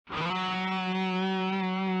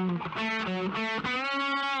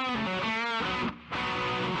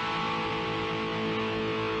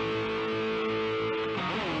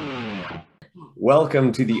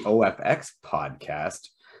Welcome to the OFX podcast.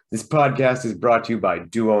 This podcast is brought to you by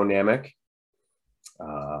Duonamic,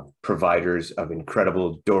 providers of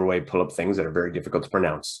incredible doorway pull-up things that are very difficult to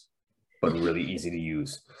pronounce, but really easy to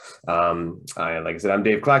use. Like I said, I'm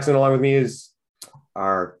Dave Claxton. Along with me is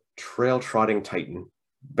our trail trotting titan,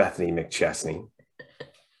 Bethany McChesney.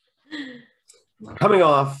 Coming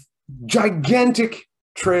off gigantic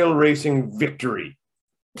trail racing victory.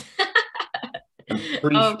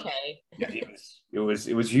 Okay. Yeah,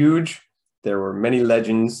 it was huge. There were many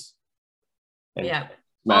legends. Yeah,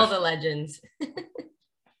 all the legends.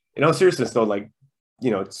 In all seriousness, though,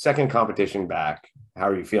 second competition back. How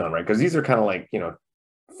are you feeling, right? Because these are kind of like,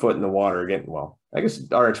 foot in the water again. Well, I guess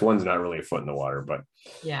RX1's not really a foot in the water, but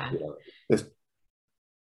yeah.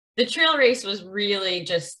 The trail race was really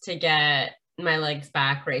just to get my legs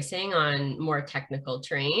back racing on more technical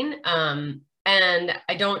terrain. And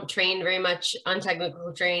I don't train very much on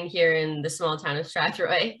technical terrain here in the small town of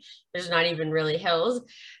Strathroy. There's not even really hills.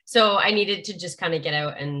 So I needed to just kind of get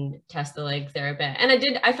out and test the legs there a bit.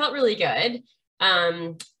 And I felt really good.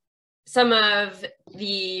 Some of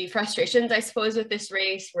the frustrations, I suppose, with this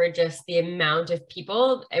race were just the amount of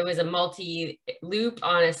people. It was a multi-loop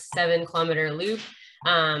on a 7-kilometer loop.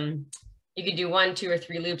 You could do 1, 2, or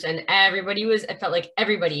 3 loops, and it felt like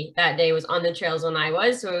everybody that day was on the trails when I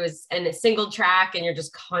was. So it was in a single track and you're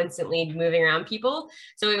just constantly moving around people.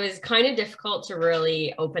 So it was kind of difficult to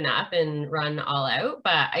really open up and run all out,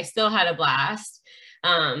 but I still had a blast.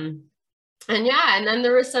 And then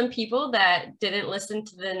there were some people that didn't listen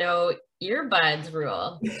to the no earbuds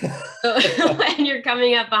rule. So when you're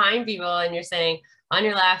coming up behind people and you're saying on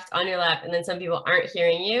your left, and then some people aren't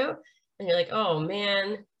hearing you and you're like, oh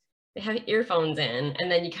man, they have earphones in, and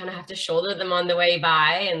then you kind of have to shoulder them on the way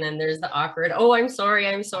by. And then there's the awkward, oh, I'm sorry.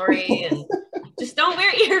 And just don't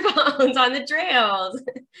wear earphones on the trails.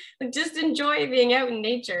 Just enjoy being out in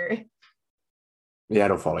nature. Yeah, I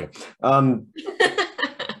don't follow you.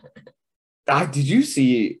 Have you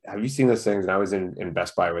seen those things? And I was in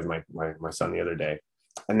Best Buy with my son the other day,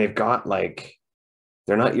 and they've got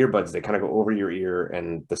they're not earbuds. They kind of go over your ear,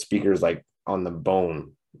 and the speaker's like on the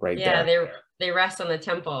bone right there. Yeah, they rest on the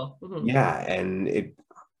temple. Mm-hmm. Yeah, and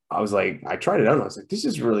I was like, I tried it out, and I was like, this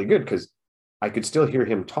is really good because I could still hear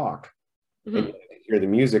him talk, mm-hmm. and hear the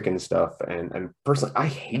music and stuff. And personally, I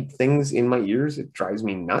hate things in my ears. It drives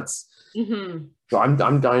me nuts. Mm-hmm. So I'm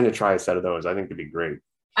dying to try a set of those. I think it'd be great.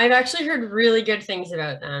 I've actually heard really good things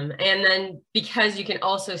about them. And then because you can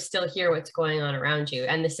also still hear what's going on around you,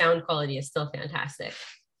 and the sound quality is still fantastic.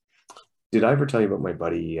 Did I ever tell you about my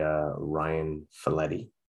buddy Ryan Folletti?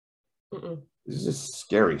 Mm-mm. This is a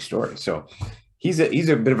scary story. So he's a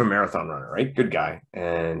bit of a marathon runner, right? Good guy.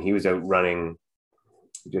 And he was out running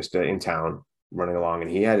just in town, running along,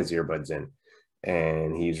 and he had his earbuds in,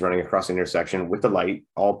 and he's running across the intersection with the light,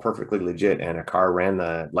 all perfectly legit. And a car ran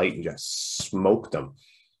the light and just smoked him.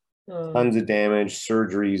 Tons of damage,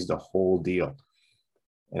 surgeries, the whole deal.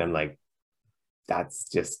 And I'm like, that's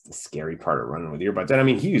just the scary part of running with earbuds. And I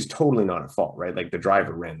mean, he was totally not at fault, right? Like the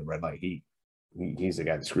driver ran the red light. He's the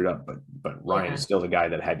guy that screwed up, but Ryan is still the guy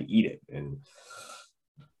that had to eat it. And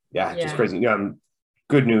just crazy.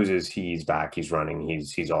 Good news is he's back, he's running,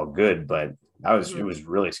 he's all good, but it was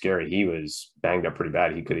really scary. He was banged up pretty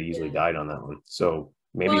bad. He could have easily died on that one. So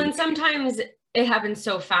maybe. Well, and sometimes it happens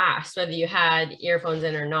so fast, whether you had earphones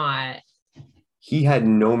in or not. He had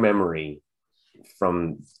no memory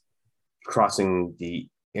from crossing the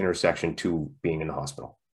intersection to being in the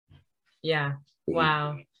hospital. Yeah.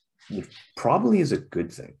 Wow. Which probably is a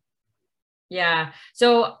good thing. Yeah.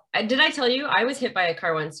 So did I tell you I was hit by a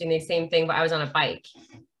car once doing the same thing, but I was on a bike,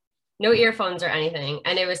 no earphones or anything.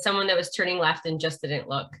 And it was someone that was turning left and just didn't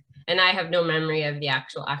look. And I have no memory of the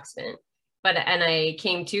actual accident, and I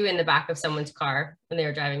came to in the back of someone's car when they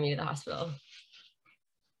were driving me to the hospital.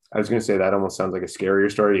 I was going to say that almost sounds like a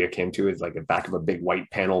scarier story. You came to is like the back of a big white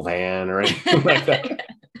panel van or anything like that.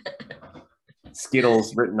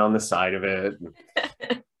 Skittles written on the side of it.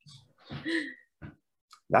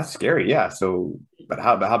 That's scary. Yeah. So, but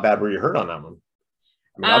how bad were you hurt on that one?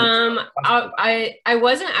 I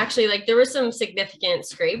wasn't actually, there were some significant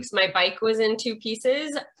scrapes. My bike was in 2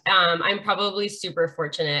 pieces. I'm probably super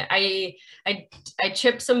fortunate. I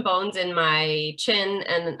chipped some bones in my chin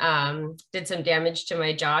and did some damage to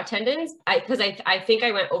my jaw tendons. Because I think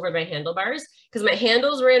I went over my handlebars because my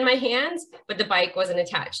handles were in my hands, but the bike wasn't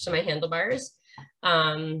attached to my handlebars.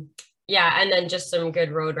 Yeah, and then just some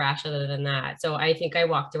good road rash other than that. So I think I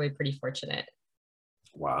walked away pretty fortunate.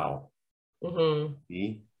 Wow. Mm-hmm.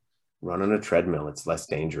 Run on a treadmill. It's less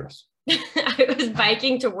dangerous. I was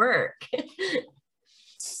biking to work.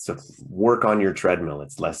 So work on your treadmill.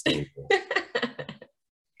 It's less dangerous.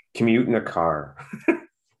 Commute in a car.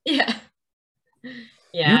 Yeah.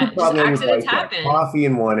 Yeah. Just accidents happen. Coffee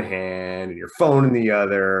in one hand and your phone in the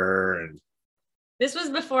other. And... This was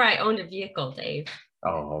before I owned a vehicle, Dave.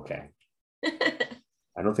 Oh, okay.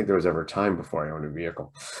 I don't think there was ever a time before I owned a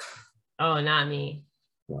vehicle. Oh, not me.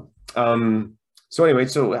 Yeah. So anyway,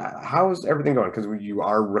 so how's everything going? Because you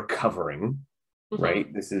are recovering,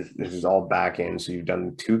 right? This is all back in. So you've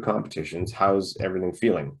done 2 competitions. How's everything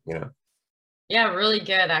feeling? Yeah, really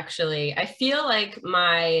good, actually. I feel like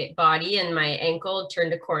my body and my ankle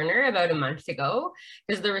turned a corner about a month ago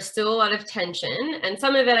because there was still a lot of tension. And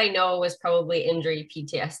some of it I know was probably injury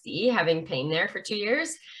PTSD, having pain there for 2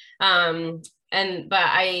 years. But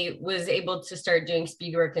I was able to start doing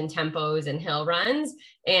speed work and tempos and hill runs,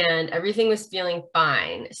 and everything was feeling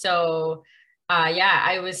fine. So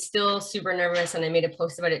I was still super nervous, and I made a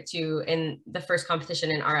post about it too in the first competition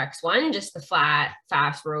in RX1, just the flat,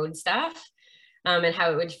 fast road stuff. And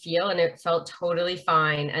how it would feel, and it felt totally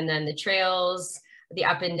fine. And then the trails, the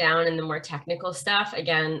up and down and the more technical stuff,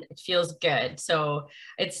 again, it feels good. So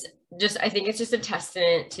it's just, I think it's just a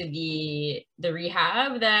testament to the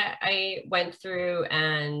rehab that I went through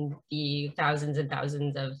and the thousands and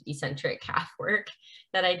thousands of eccentric calf work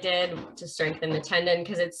that I did to strengthen the tendon,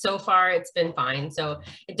 because it's been fine. So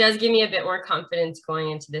it does give me a bit more confidence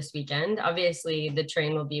going into this weekend. Obviously the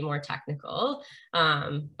train will be more technical,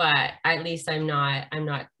 but at least I'm not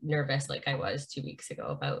nervous like I was 2 weeks ago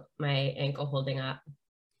about my ankle holding up.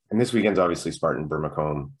 And this weekend's obviously Spartan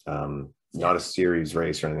Burmacombe, not a series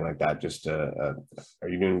race or anything like that. Just are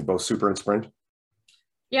you doing both super and sprint?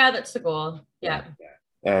 Yeah, that's the goal. Yeah.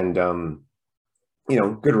 And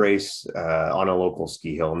good race on a local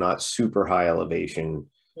ski hill, not super high elevation.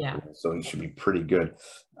 Yeah. So it should be pretty good.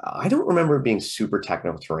 I don't remember it being super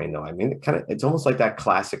technical terrain though. I mean, it's almost like that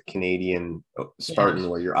classic Canadian Spartan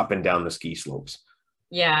where you're up and down the ski slopes.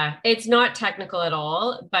 Yeah, it's not technical at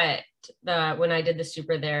all, but when I did the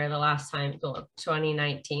super there the last time,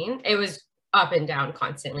 2019, it was up and down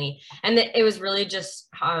constantly. And it was really just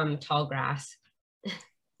tall grass.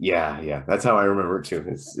 Yeah. That's how I remember it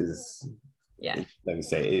too. Yeah. Let me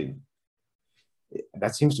say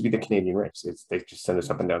that seems to be the Canadian race. They just send us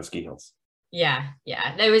up and down ski hills. Yeah.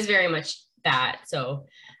 It was very much that. So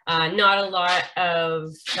not a lot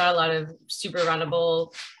of super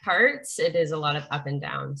runnable parts. It is a lot of up and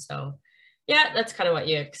down. So yeah, that's kind of what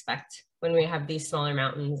you expect when we have these smaller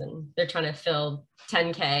mountains and they're trying to fill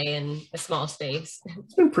 10K in a small space.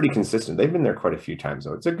 It's been pretty consistent. They've been there quite a few times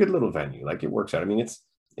though. It's a good little venue. Like it works out. I mean,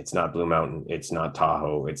 it's not Blue Mountain, it's not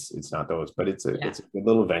Tahoe, it's not those, but it's a good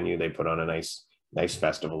little venue. They put on a nice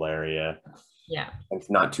festival area. Yeah. And it's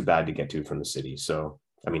not too bad to get to from the city. So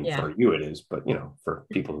I mean, for you it is, but for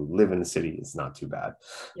people who live in the city, it's not too bad.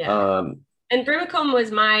 Yeah. And Burmacombe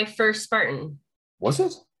was my first Spartan. Was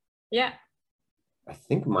it? Yeah. I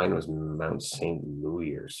think mine was Mount St.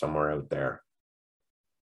 Louis or somewhere out there.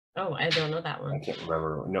 Oh, I don't know that one. I can't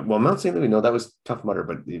remember. No, well, Mount St. Louis, no, that was Tough Mudder,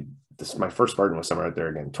 but my first Spartan was somewhere out there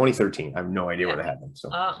again. 2013. I have no idea what happened. So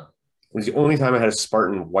it was the only time I had a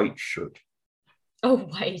Spartan white shirt. Oh,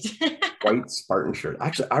 white. White Spartan shirt.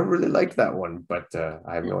 Actually, I really liked that one, but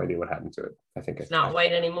I have no idea what happened to it. I think it's not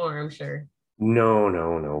white anymore, I'm sure.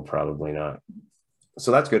 No, probably not.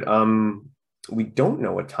 So that's good. We don't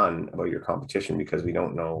know a ton about your competition because we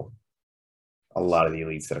don't know a lot of the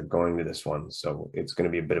elites that are going to this one. So it's going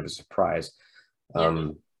to be a bit of a surprise. I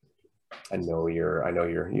know your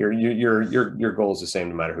goal is the same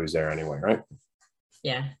no matter who's there anyway, right?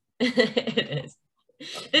 Yeah, it is.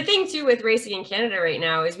 The thing too with racing in Canada right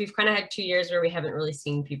now is we've kind of had 2 years where we haven't really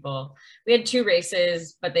seen people. We had 2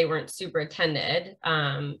 races, but they weren't super attended.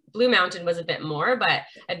 Blue Mountain was a bit more, but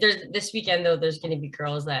this weekend though, there's going to be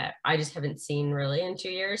girls that I just haven't seen really in 2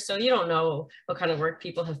 years. So you don't know what kind of work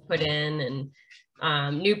people have put in,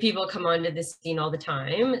 and new people come onto the scene all the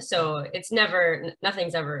time. So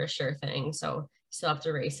nothing's ever a sure thing. So you still have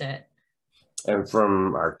to race it. And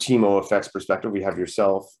from our Team OFX perspective, we have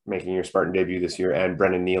yourself making your Spartan debut this year, and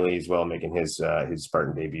Brendan Neely as well making his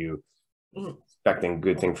Spartan debut. Expecting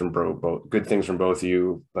good things from both of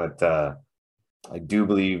you, but I do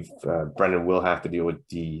believe Brendan will have to deal with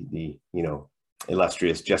the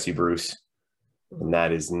illustrious Jesse Bruce, and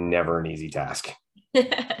that is never an easy task.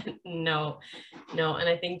 No, and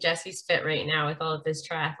I think Jesse's fit right now with all of his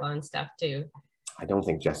triathlon stuff too. I don't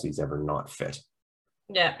think Jesse's ever not fit.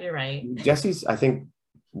 Yeah, you're right. Jesse's, I think,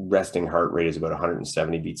 resting heart rate is about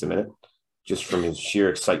 170 beats a minute, just from his sheer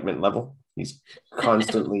excitement level. He's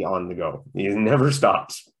constantly on the go. He never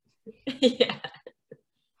stops. Yeah.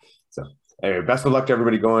 So anyway, best of luck to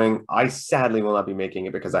everybody going. I sadly will not be making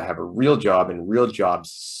it because I have a real job and real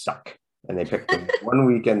jobs suck. And they picked the one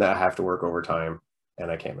weekend that I have to work overtime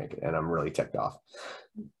and I can't make it. And I'm really ticked off.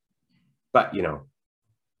 But, you know,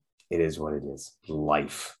 it is what it is.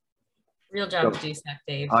 Life. Real jobs do suck,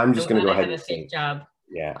 Dave. I'm just going to go ahead and say, fake job.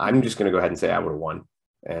 Yeah, I'm just going to go ahead and say I would have won.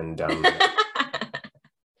 And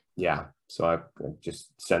yeah, so I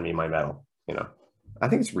just send me my medal, you know. I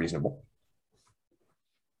think it's reasonable.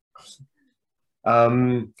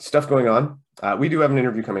 Stuff going on. We do have an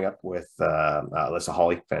interview coming up with Alyssa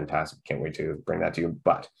Hawley. Fantastic. Can't wait to bring that to you.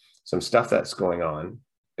 But some stuff that's going on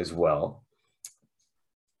as well.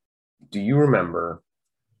 Do you remember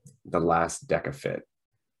the last DecaFit?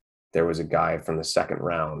 There was a guy from the second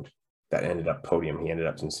round that ended up podium. He ended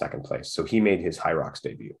up in second place. So he made his Hyrox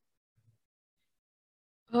debut.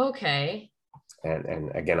 Okay. And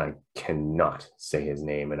again, I cannot say his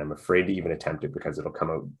name, and I'm afraid to even attempt it because it'll come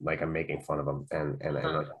out like I'm making fun of him.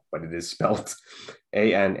 But it is spelled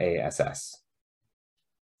Anass.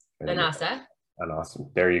 Anasa. Awesome.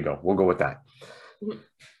 There you go. We'll go with that. Mm-hmm.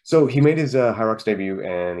 So he made his Hyrox debut,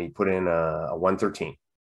 and he put in a 113,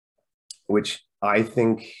 which I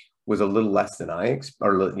think was a little less than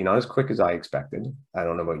not as quick as I expected. I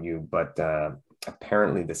don't know about you, but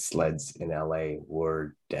apparently the sleds in LA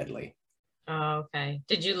were deadly. Oh, okay.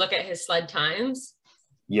 Did you look at his sled times?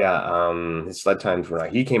 Yeah, his sled times were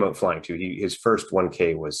he came out flying too. His first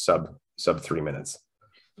 1K was sub 3 minutes.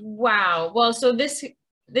 Wow. Well, so this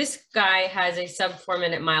guy has a sub 4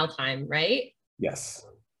 minute mile time, right? Yes.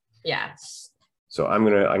 Yes. So I'm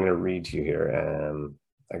gonna read to you here.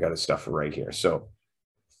 I got his stuff right here. So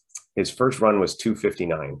his first run was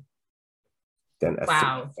 2:59. Then a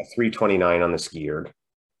 3:29 on the ski erg.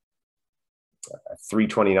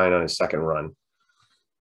 3:29 on his second run,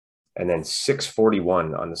 and then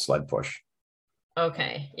 6:41 on the sled push.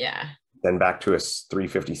 Okay, yeah. Then back to a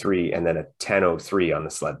 3:53, and then a 10:03 on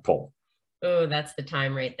the sled pull. Oh, that's the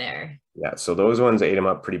time right there. Yeah, so those ones ate him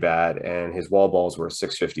up pretty bad, and his wall balls were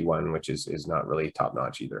 6:51, which is not really top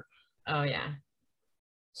notch either. Oh yeah.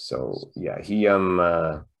 So yeah, he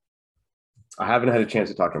I haven't had a chance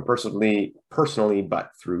to talk to him personally,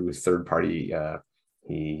 but through third party.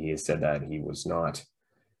 He has said that he was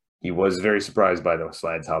very surprised by those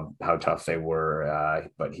sleds, how tough they were,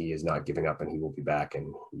 but he is not giving up and he will be back.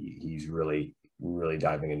 And he's really, really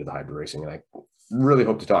diving into the hybrid racing. And I really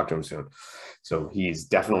hope to talk to him soon. So he's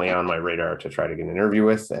definitely on my radar to try to get an interview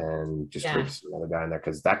with, and just great to see another guy in there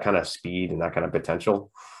because that kind of speed and that kind of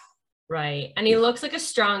potential. Right. And he looks like a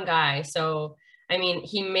strong guy. So, I mean,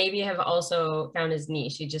 he maybe have also found his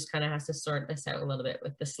niche. He just kind of has to sort this out a little bit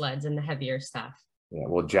with the sleds and the heavier stuff. Yeah,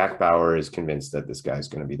 well, Jack Bauer is convinced that this guy's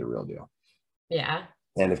going to be the real deal. Yeah.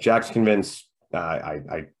 And if Jack's convinced,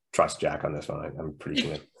 I trust Jack on this one. I'm pretty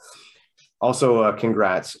convinced. Also,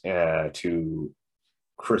 congrats to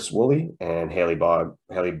Chris Woolley and Haley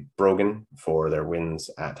Brogan for their wins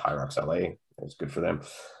at Hyrox LA. It's good for them.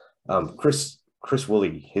 Chris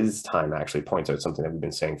Woolley, his time actually points out something that we've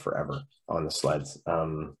been saying forever on the sleds.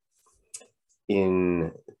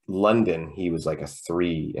 In London, he was like a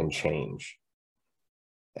 3 and change.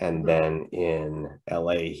 And then in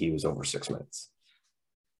LA, he was over 6 minutes.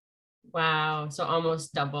 Wow. So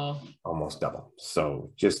almost double. Almost double.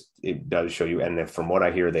 So just, it does show you. And from what I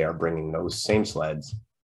hear, they are bringing those same sleds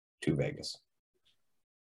to Vegas.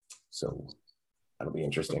 So that'll be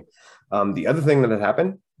interesting. The other thing that had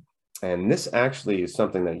happened, and this actually is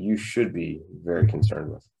something that you should be very concerned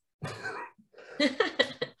with.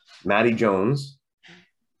 Maddie Jones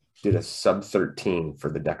did a sub 13 for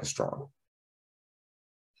the Deca Strong.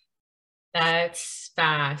 That's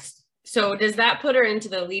fast. So does that put her into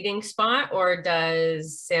the leading spot, or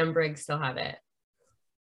does Sam Briggs still have it?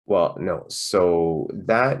 Well, no. So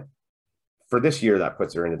that for this year, that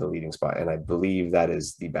puts her into the leading spot. And I believe that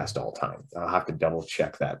is the best all time. I'll have to double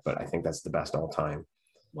check that, but I think that's the best all time.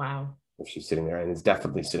 Wow. If she's sitting there, and it's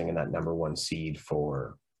definitely sitting in that #1 seed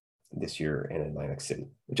for this year in Atlantic City,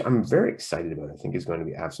 which I'm very excited about. I think is going to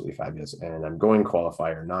be absolutely fabulous. And I'm going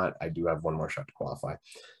qualify or not. I do have one more shot to qualify.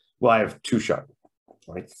 Well, I have 2 shots,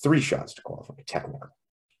 right? 3 shots to qualify, technically.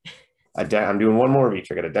 I'm doing one more of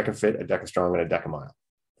each. I got a DecaFit, a Deca Strong, and a Deca Mile,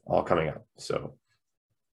 all coming up. So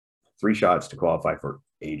 3 shots to qualify for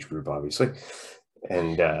age group, obviously.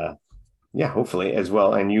 And yeah, hopefully as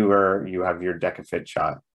well. And you have your DecaFit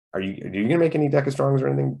shot. Are you gonna make any Deca Strongs or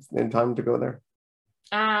anything in time to go there?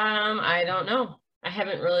 I don't know. I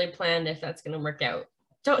haven't really planned if that's gonna work out.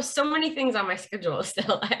 So many things on my schedule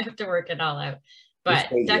still. I have to work it all out.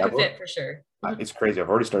 But DecaFit for sure. It's crazy. I've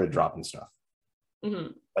already started dropping stuff.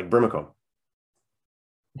 Like Brimacombe.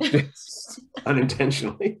 just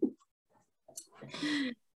unintentionally.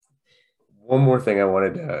 One more thing I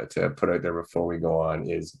wanted to put out there before we go on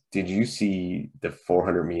is, did you see the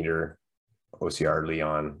 400 meter OCR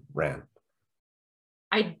Leon ran?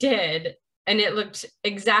 I did. And it looked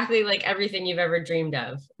exactly like everything you've ever dreamed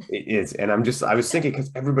of. It is. And I was thinking,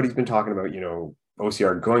 because everybody's been talking about,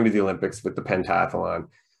 OCR going to the Olympics with the pentathlon.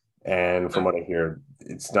 And from what I hear,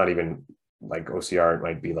 it's not even like OCR. It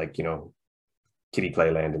might be like, kiddie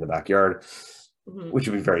playland in the backyard, which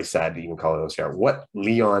would be very sad to even call it OCR. What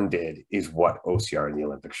Leon did is what OCR in the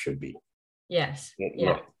Olympics should be. Yes. It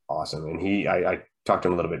looked awesome. And I talked to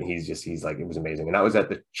him a little bit, and he's like, it was amazing. And that was at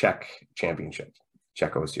the Czech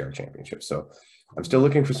OCR championship. So I'm still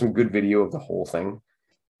looking for some good video of the whole thing.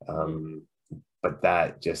 But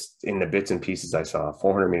that just, in the bits and pieces I saw,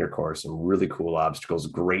 400 meter course, some really cool obstacles,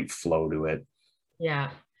 great flow to it. Yeah.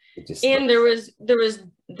 And there was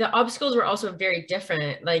the obstacles were also very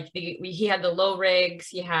different. Like he had the low rigs,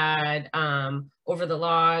 he had over the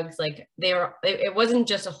logs, like it wasn't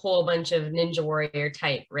just a whole bunch of Ninja Warrior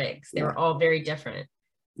type rigs. They were all very different.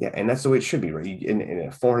 Yeah, and that's the way it should be, right?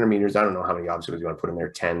 In 400 meters, I don't know how many obstacles you want to put in there,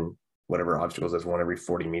 10, whatever obstacles, that's one every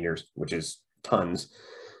 40 meters, which is tons.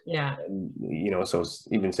 Yeah. So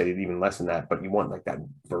even less than that, but you want like that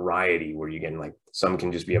variety where you get like, some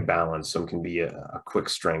can just be a balance, some can be a quick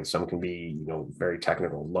strength, some can be, very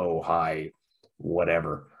technical, low, high,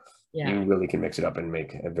 whatever. Yeah. You really can mix it up and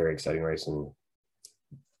make a very exciting race. And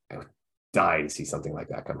I would die to see something like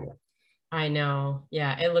that come here. I know.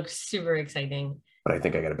 Yeah. It looks super exciting. But I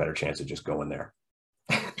think I got a better chance of just going there.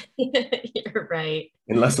 You're right.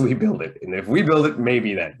 Unless we build it. And if we build it,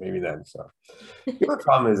 maybe then. So the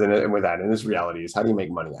problem is with that, and this reality is, how do you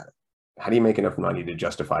make money at it? How do you make enough money to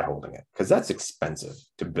justify holding it? Because that's expensive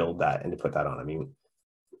to build that and to put that on. I mean,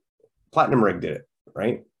 Platinum Rig did it,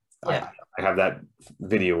 right? Yeah. I have that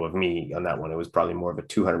video of me on that one. It was probably more of a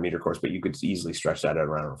 200 meter course, but you could easily stretch that out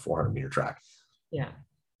around a 400 meter track. Yeah.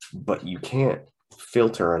 But you can't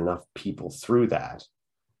filter enough people through that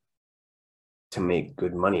to make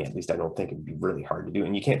good money. At least I don't think it'd be really hard to do.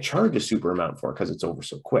 And you can't charge a super amount for it because it's over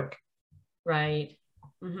so quick. Right.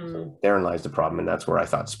 So therein lies the problem. And that's where I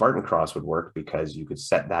thought Spartan Cross would work, because you could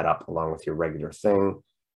set that up along with your regular thing,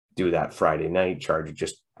 do that Friday night, charge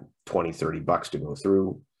just $20-$30 to go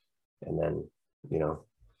through. And then,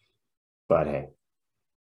 but hey,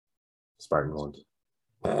 Spartan won't.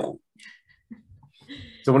 So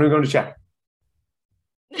when are we going to check?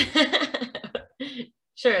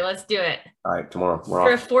 Sure, let's do it. All right, tomorrow. We're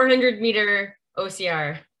for off. A 400 meter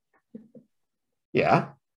OCR. Yeah.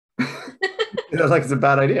 Like it's a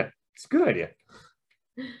bad idea. It's a good idea.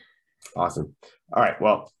 Awesome. All right,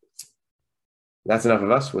 well, that's enough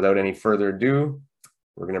of us. Without any further ado,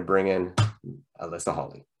 we're going to bring in Alyssa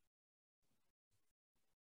Hawley.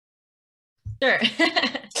 Sure.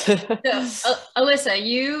 So, Alyssa,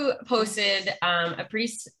 you posted a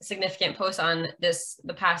pretty significant post on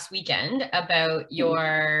the past weekend about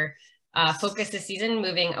your focus this season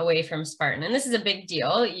moving away from Spartan. And this is a big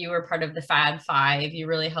deal. You were part of the Fab Five. You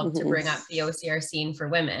really helped to bring up the OCR scene for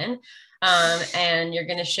women. And you're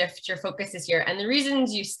going to shift your focus this year. And the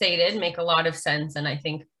reasons you stated make a lot of sense. And I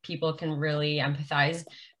think people can really empathize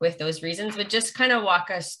with those reasons, but just kind of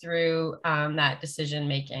walk us through that decision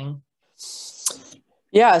making.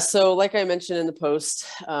 Yeah, so like I mentioned in the post,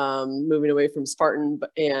 moving away from Spartan,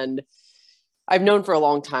 and I've known for a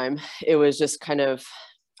long time, it was just kind of,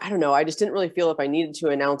 I don't know, I just didn't really feel if I needed to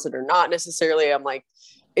announce it or not necessarily. I'm like,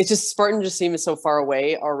 it's just, Spartan just seems so far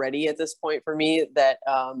away already at this point for me that,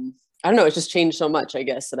 I don't know, it's just changed so much, I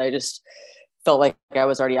guess, that I just felt like I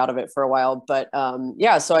was already out of it for a while. But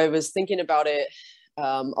yeah, so I was thinking about it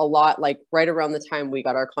a lot, like right around the time we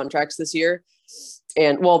got our contracts this year.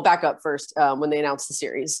 And well, back up first, when they announced the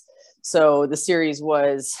series. So the series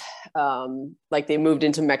was like they moved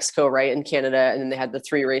into Mexico, right, and Canada, and then they had the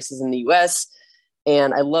 3 races in the US.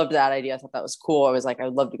 And I loved that idea. I thought that was cool. I was like,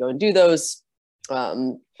 I'd love to go and do those. But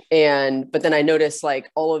then I noticed like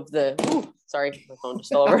all of the, sorry, my phone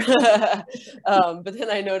just fell over. But then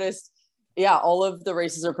I noticed, yeah, all of the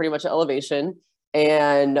races are pretty much at elevation.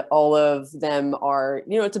 And all of them are,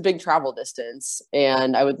 it's a big travel distance,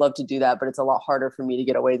 and I would love to do that, but it's a lot harder for me to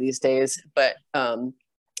get away these days. But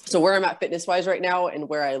so where I'm at fitness wise right now and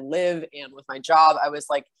where I live and with my job, I was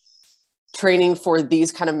like, training for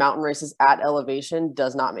these kind of mountain races at elevation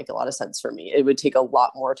does not make a lot of sense for me. It would take a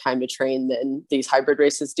lot more time to train than these hybrid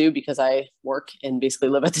races do, because I work and basically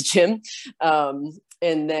live at the gym.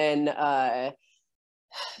 And then,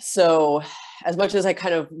 so as much as I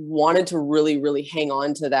kind of wanted to really, really hang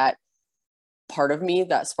on to that part of me,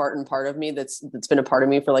 that Spartan part of me that's been a part of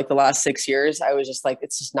me for like the last 6 years, I was just like,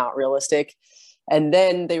 it's just not realistic. And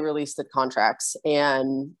then they released the contracts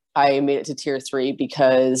and I made it to tier 3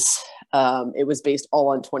 because it was based all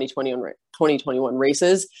on 2021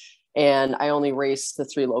 races. And I only raced the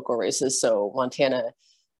 3 local races. So Montana,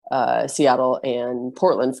 Seattle, and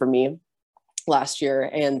Portland for me last year.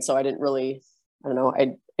 And so I didn't really, I don't know,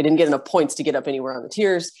 I didn't get enough points to get up anywhere on the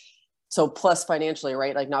tiers. So plus financially,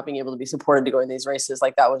 right? Like not being able to be supported to go in these races,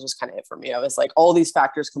 like that was just kind of it for me. I was like, all these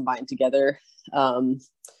factors combined together.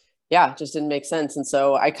 Yeah, just didn't make sense. And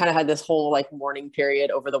so I kind of had this whole like mourning period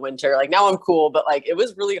over the winter. Like now I'm cool, but like it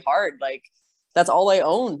was really hard. Like that's all I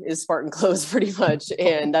own is Spartan clothes pretty much.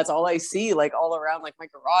 And that's all I see like all around, like my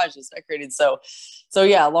garage is decorated. So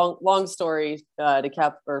yeah, long story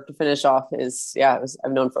to finish off is, yeah,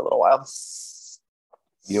 I've known for a little while.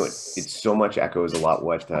 You know, it's so much echoes a lot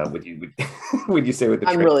what would you say with the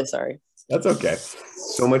I'm really sorry. That's okay.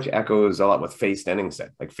 So much echoes a lot what Faye Stenning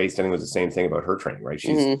said. Like Faye Stenning was the same thing about her training, right?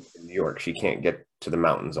 She's in New York. She can't get to the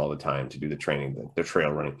mountains all the time to do the training, the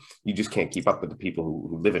trail running. You just can't keep up with the people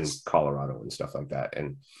who live in Colorado and stuff like that.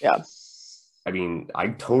 And yeah, I mean, I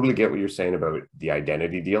totally get what you're saying about the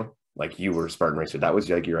identity deal. Like you were a Spartan racer. That was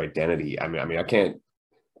like your identity. I mean, I can't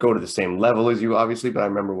go to the same level as you, obviously, but I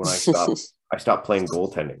remember when I stopped playing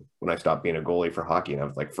goaltending, when I stopped being a goalie for hockey. And I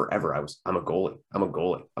was like, forever, I'm a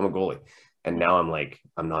goalie. And now I'm like,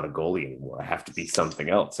 I'm not a goalie anymore. I have to be something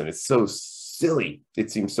else. And it's so silly. It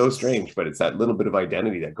seems so strange, but it's that little bit of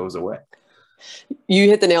identity that goes away. You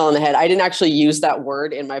hit the nail on the head. I didn't actually use that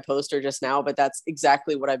word in my poster just now, but that's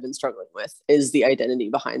exactly what I've been struggling with is the identity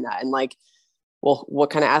behind that. And like, well, what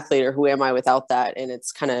kind of athlete or who am I without that? And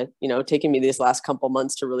it's kind of, taking me these last couple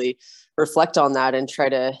months to really reflect on that and try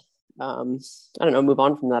to, move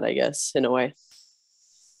on from that, I guess, in a way.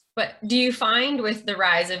 But do you find with the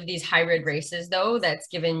rise of these hybrid races, though, that's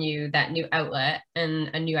given you that new outlet and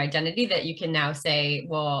a new identity that you can now say,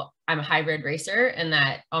 well, I'm a hybrid racer, and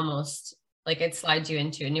that almost like it slides you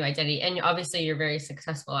into a new identity? And obviously you're very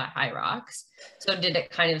successful at High Rocks. So did it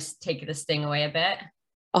kind of take the sting away a bit?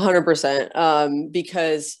 100%.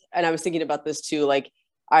 Because, and I was thinking about this too, like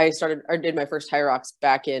I did my first High Rocks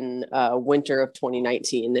back in winter of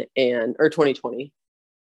 2019 or 2020.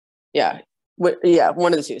 Yeah,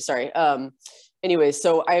 one of the two, sorry. Anyways,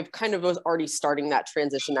 so I've kind of was already starting that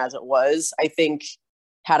transition as it was. I think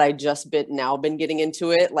had I just been getting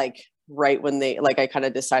into it, like right when I kind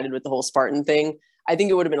of decided with the whole Spartan thing, I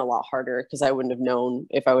think it would have been a lot harder because I wouldn't have known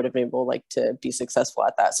if I would have been able like to be successful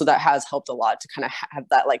at that. So that has helped a lot to kind of have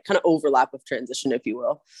that like kind of overlap of transition, if you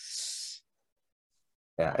will.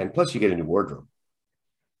 Yeah, and plus you get a new wardrobe.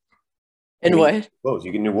 And what? Clothes.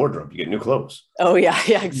 You get new wardrobe. You get new clothes. Oh yeah,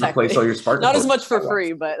 exactly. Replace all your Spartan Not clothes. as much for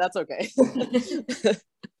free, but that's okay.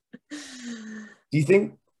 Do you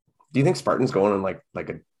think Spartan's going in like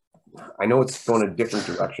I know it's going a different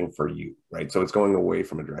direction for you, right? So it's going away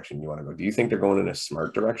from a direction you want to go. Do you think they're going in a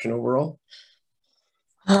smart direction overall?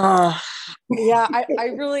 Yeah, I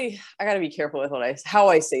got to be careful with how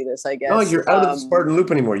I say this, I guess. No, you're out of the Spartan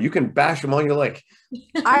loop anymore. You can bash them all you like.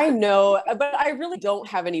 I know, but I really don't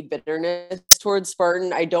have any bitterness towards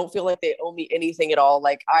Spartan. I don't feel like they owe me anything at all.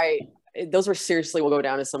 Like those were seriously will go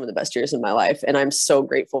down as some of the best years in my life. And I'm so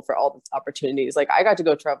grateful for all the opportunities. Like I got to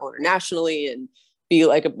go travel internationally and be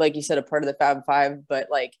like you said, a part of the Fab Five, but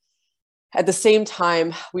like, at the same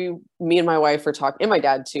time, me and my wife were talking, and my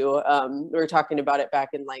dad too. We were talking about it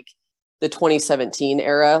back in like the 2017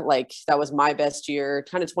 era. Like that was my best year,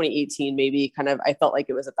 kind of 2018, maybe kind of, I felt like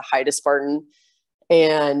it was at the height of Spartan.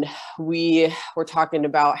 And we were talking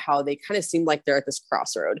about how they kind of seemed like they're at this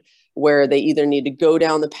crossroad where they either need to go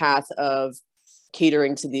down the path of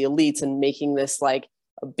catering to the elites and making this like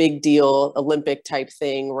a big deal Olympic type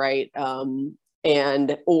thing. Right.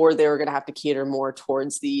 Or they were going to have to cater more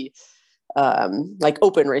towards the, like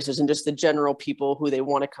open racers and just the general people who they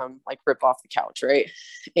want to come like rip off the couch. Right.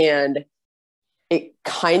 And it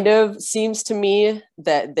kind of seems to me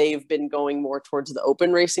that they've been going more towards the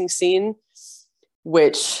open racing scene,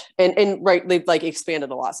 which, and right. They've like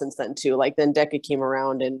expanded a lot since then too. Like then DECA came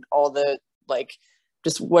around and all the, like,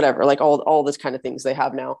 just whatever, like all this kind of things they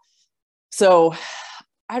have now. So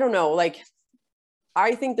I don't know, like,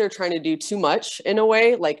 I think they're trying to do too much in a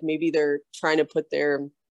way. Like maybe they're trying to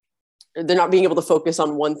they're not being able to focus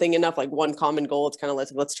on one thing enough, like one common goal. It's kind of like,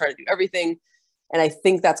 let's try to do everything. And I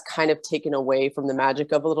think that's kind of taken away from the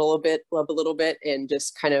magic of a little bit and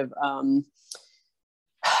just kind of,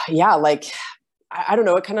 yeah, like, I don't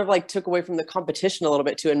know. It kind of like took away from the competition a little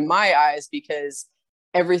bit too, in my eyes, because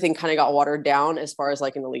everything kind of got watered down as far as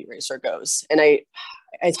like an elite racer goes. And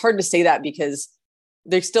it's hard to say that because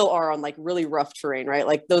they still are on like really rough terrain, right?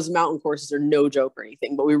 Like those mountain courses are no joke or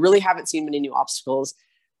anything, but we really haven't seen many new obstacles.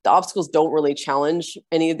 The obstacles don't really challenge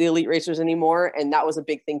any of the elite racers anymore. And that was a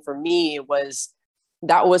big thing for me, was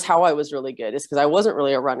that was how I was really good, is because I wasn't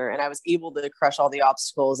really a runner and I was able to crush all the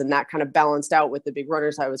obstacles, and that kind of balanced out with the big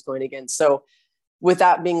runners I was going against. So with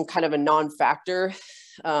that being kind of a non-factor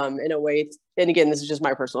in a way, and again, this is just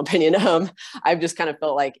my personal opinion, I've just kind of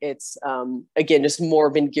felt like it's, again, just more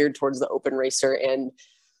been geared towards the open racer. And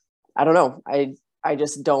I don't know, I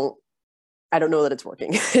just don't, I don't know that it's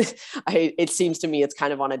working. It seems to me it's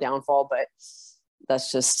kind of on a downfall, but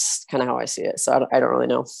that's just kind of how I see it. So I don't really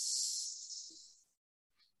know.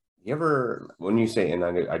 You ever, when you say, and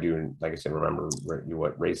I do, like I said, remember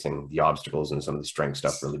what racing, the obstacles and some of the strength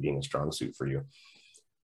stuff really being a strong suit for you.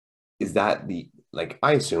 Is that like,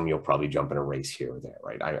 I assume you'll probably jump in a race here or there,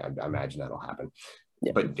 right? I imagine that'll happen.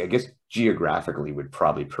 Yeah. But I guess geographically would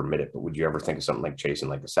probably permit it. But would you ever think of something like chasing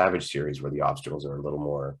like the Savage Series, where the obstacles are a little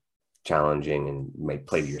more challenging and may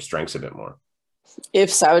play to your strengths a bit more?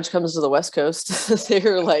 If Savage comes to the West Coast,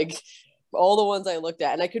 they're like all the ones I looked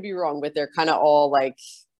at, and I could be wrong, but they're kind of all like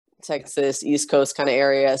Texas, East Coast kind of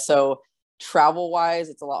area. So travel wise,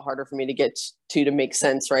 it's a lot harder for me to get to make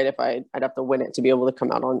sense, right? If I'd have to win it to be able to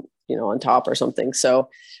come out on, on top or something. So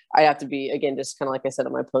I have to be, again, just kind of like I said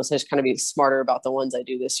in my post, I just kind of be smarter about the ones I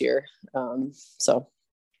do this year. So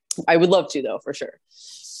I would love to, though, for sure.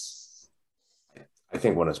 I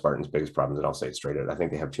think one of Spartan's biggest problems, and I'll say it straight out, I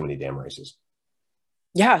think they have too many damn races.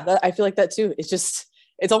 Yeah, I feel like that too. It's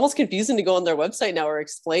almost confusing to go on their website now or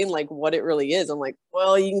explain like what it really is. I'm like,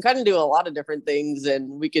 well, you can kind of do a lot of different things, and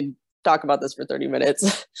we could talk about this for 30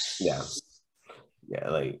 minutes. Yeah.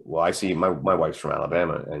 Like, well, I see my wife's from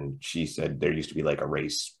Alabama, and she said there used to be like a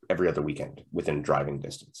race every other weekend within driving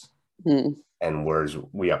distance. And whereas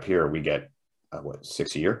we up here, we get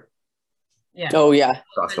 6 a year? Yeah. Oh yeah.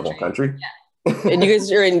 Across the whole country. Yeah. And you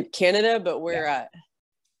guys are in Canada, but where at?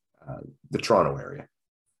 The Toronto area.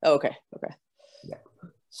 Oh, okay. Yeah.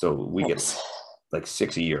 So we get like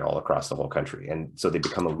 6 a year all across the whole country. And so they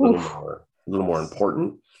become a little more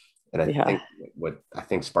important. And I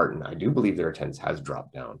think Spartan, I do believe their attendance has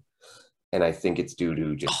dropped down. And I think it's due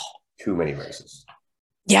to just too many races.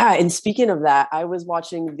 Yeah. And speaking of that, I was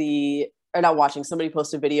somebody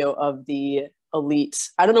posted a video of the elite.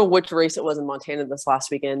 I don't know which race it was in Montana this last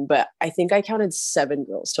weekend, but I think I counted 7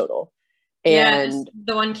 girls total. And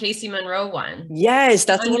the one Casey Monroe won. Yes,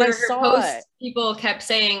 that's the one I saw. People kept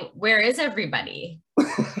saying, "Where is everybody?"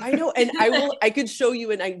 I know, and I could show you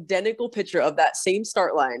an identical picture of that same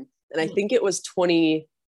start line, and I think it was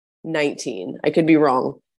 2019. I could be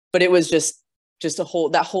wrong, but it was just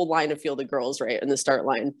that whole line of field of girls right in the start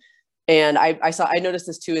line. And I noticed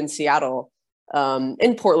this too in Seattle.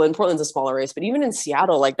 In Portland's a smaller race, but even in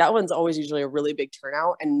Seattle, like that one's always usually a really big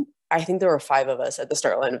turnout. And I think there were 5 of us at the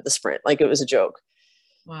start line of the sprint. Like it was a joke.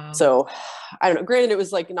 Wow. So I don't know, granted it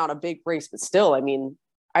was like not a big race, but still, I mean,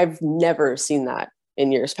 I've never seen that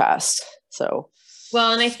in years past. So.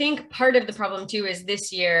 Well, and I think part of the problem too, is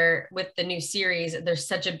this year with the new series, there's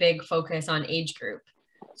such a big focus on age group.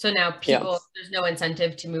 So now there's no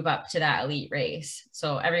incentive to move up to that elite race.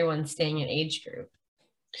 So everyone's staying in age group.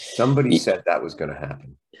 Somebody said that was going to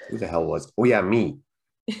happen. Who the hell was? Oh yeah, me.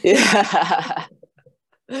 Yeah.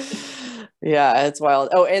 Yeah, it's wild.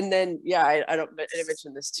 Oh, and then I didn't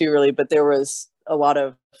mention this too really, but there was a lot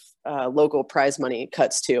of local prize money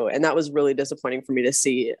cuts too, and that was really disappointing for me to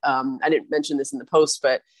see. I didn't mention this in the post,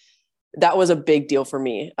 but that was a big deal for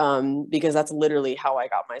me because that's literally how I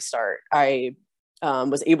got my start. I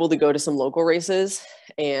was able to go to some local races,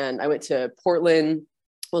 and I went to Portland.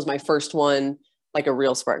 Was my first one, like a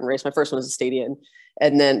real Spartan race. My first one was a stadium,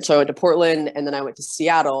 and then so I went to Portland, and then I went to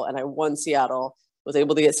Seattle, and I won Seattle. Was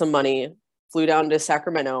able to get some money, flew down to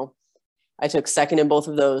Sacramento. I took second in both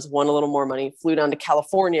of those, won a little more money, flew down to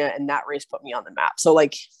California, and that race put me on the map. So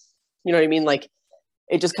like, you know what I mean? Like,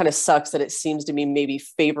 it just kind of sucks that it seems to be maybe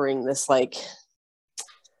favoring this, like,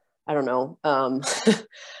 I don't know.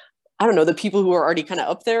 I don't know, the people who are already kind of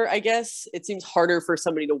up there, I guess. It seems harder for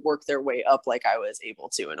somebody to work their way up like I was able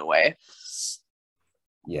to in a way.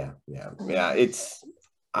 Yeah. It's,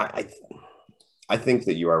 I think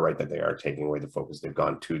that you are right that they are taking away the focus. They've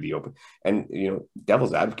gone to the open. And,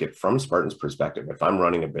 devil's advocate, from Spartan's perspective, if I'm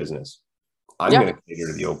running a business, I'm going to cater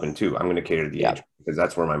to the open too. I'm going to cater to the age, because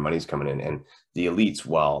that's where my money's coming in. And the elites,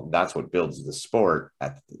 well, that's what builds the sport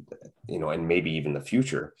and maybe even the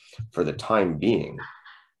future. For the time being,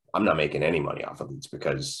 I'm not making any money off elites,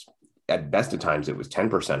 because at best of times it was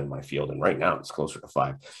 10% of my field. And right now it's closer to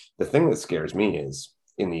 5. The thing that scares me is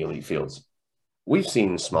in the elite fields, we've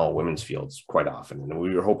seen small women's fields quite often, and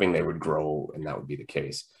we were hoping they would grow, and that would be the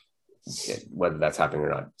case. Whether that's happening or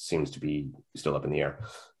not seems to be still up in the air.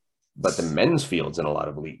 But the men's fields and a lot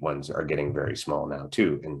of elite ones are getting very small now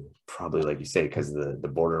too, and probably like you say, because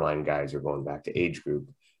the borderline guys are going back to age group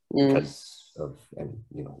because of, and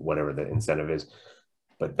whatever the incentive is.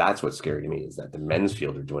 But that's what's scary to me, is that the men's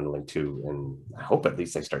field are dwindling too, and I hope at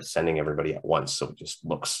least they start sending everybody at once so it just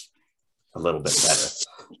looks a little bit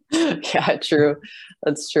better. Yeah, true.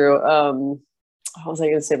 That's true. What was I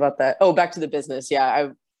going to say about that? Oh, back to the business. Yeah,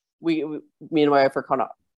 me and my wife are kind of,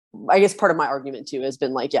 I guess part of my argument too has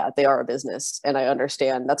been like, yeah, they are a business, and I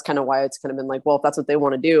understand. That's kind of why it's kind of been like, well, if that's what they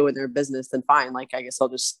want to do in their business, then fine. Like, I guess I'll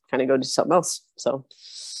just kind of go do something else. So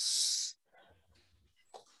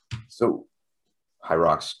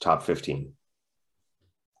Hyrox top 15.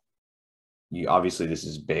 Obviously this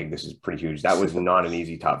is big. This is pretty huge. That was not an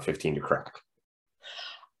easy top 15 to crack.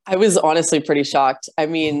 I was honestly pretty shocked. I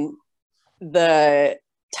mean, the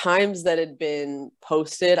times that had been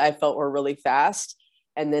posted, I felt were really fast.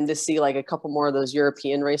 And then to see like a couple more of those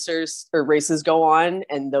European races go on,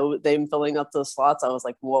 and them filling up those slots, I was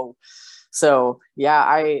like, whoa. So yeah,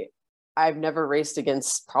 I've never raced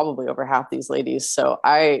against probably over half these ladies. So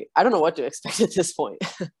I don't know what to expect at this point.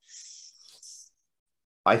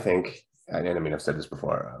 I think, and I mean, I've said this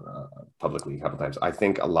before publicly a couple times, I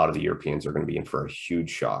think a lot of the Europeans are going to be in for a huge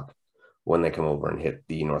shock when they come over and hit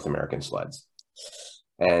the North American sleds.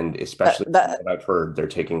 And especially what I've heard, they're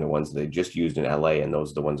taking the ones they just used in LA, and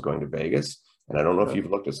those are the ones going to Vegas. And I don't know if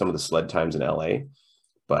you've looked at some of the sled times in LA,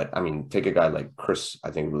 but I mean, take a guy like Chris,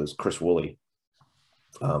 I think it was Chris Woolley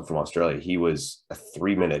from Australia. He was a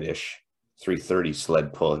 3-minute-ish, 3:30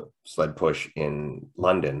 sled push in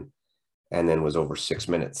London, and then was over 6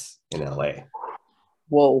 minutes in LA.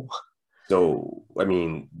 Whoa. So, I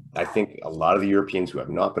mean, I think a lot of the Europeans who have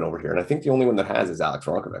not been over here, and I think the only one that has is Alex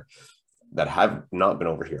Ronkovic, that have not been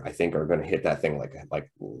over here, I think are going to hit that thing like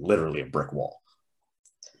literally a brick wall.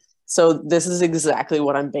 So this is exactly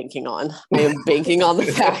what I'm banking on. I am banking on the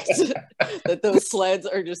fact that those sleds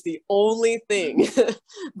are just the only thing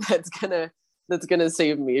that's gonna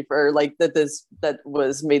save me, for like that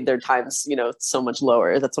was made their times, so much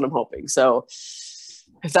lower. That's what I'm hoping. So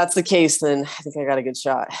if that's the case, then I think I got a good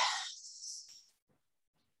shot.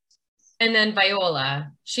 And then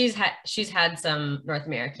Viola, she's had some North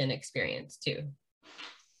American experience too.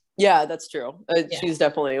 Yeah, that's true. She's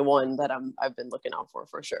definitely one that I've been looking out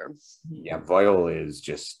for sure. Yeah, Viola is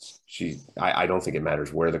just, I don't think it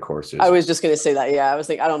matters where the course is. I was just going to say that. Yeah, I was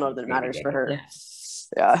thinking, I don't know if that matters for her.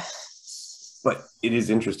 Yeah. But it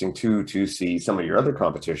is interesting too to see some of your other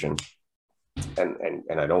competition. And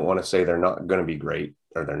I don't want to say they're not going to be great,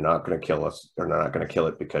 or they're not going to kill us, or they're not going to kill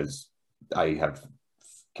it, because I have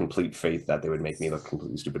complete faith that they would make me look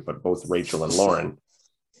completely stupid. But both Rachel and Lauren,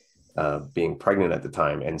 being pregnant at the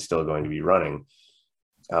time and still going to be running,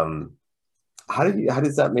 how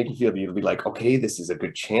does that make you feel? You'll be like, okay, this is a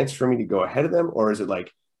good chance for me to go ahead of them, or is it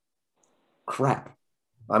like, crap,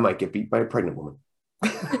 I might get beat by a pregnant woman?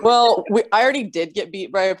 Well, I already did get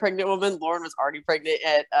beat by a pregnant woman. Lauren was already pregnant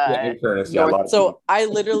at in fairness, North, so I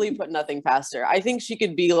literally put nothing past her. I think she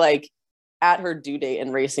could be like at her due date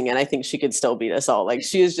and racing, and I think she could still beat us all. Like,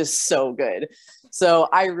 she is just so good. So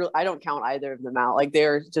I don't count either of them out. Like,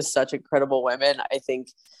 they're just such incredible women. I think,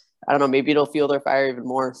 I don't know, maybe it'll fuel their fire even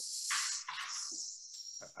more.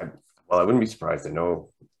 Well, I wouldn't be surprised. I know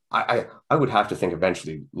I would have to think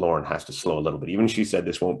eventually Lauren has to slow a little bit. Even she said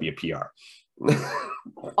this won't be a PR.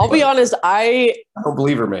 I'll be honest, I don't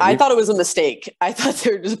believe her, man. I thought it was a mistake. I thought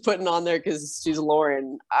they were just putting on there because she's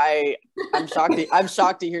Lauren. I'm shocked. I'm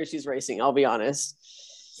shocked to hear she's racing. I'll be honest.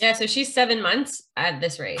 Yeah, so she's 7 months at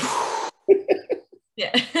this race.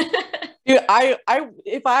 Yeah. Dude,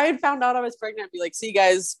 if I had found out I was pregnant, I'd be like, see you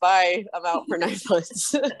guys, bye. I'm out for 9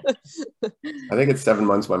 months. I think it's 7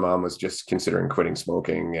 months. My mom was just considering quitting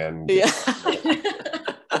smoking, and yeah.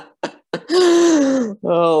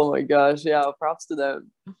 Oh my gosh. Yeah. Props to them.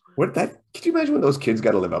 Could you imagine what those kids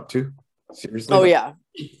got to live up to? Seriously? Oh yeah.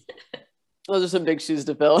 Those are some big shoes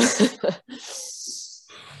to fill.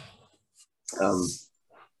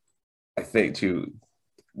 I think too,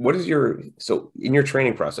 so in your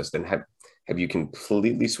training process, then have you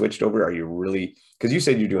completely switched over? Are you really, because you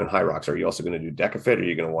said you're doing Hyrox, are you also going to do DecaFit? Are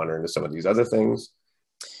you going to wander into some of these other things?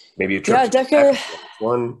 Maybe a trip to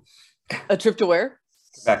a trip to where?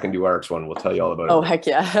 Back and do RX1. We'll tell you all about it. Oh, heck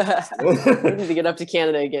yeah. We need to get up to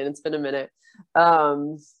Canada again. It's been a minute.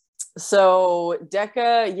 So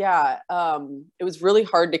DECA, yeah. It was really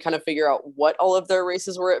hard to kind of figure out what all of their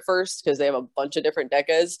races were at first, because they have a bunch of different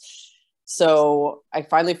DECAs. So I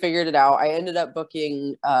finally figured it out. I ended up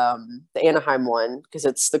booking the Anaheim one because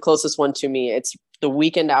it's the closest one to me. It's the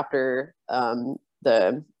weekend after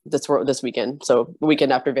this weekend. So the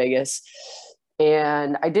weekend after Vegas.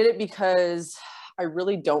 And I did it because I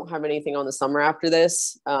really don't have anything on the summer after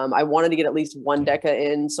this. I wanted to get at least one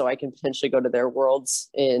DECA in so I can potentially go to their Worlds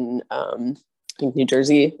in New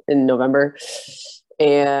Jersey in November.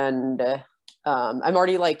 And I'm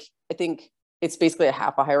already like, I think it's basically a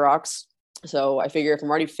half a Hyrox. So I figure if I'm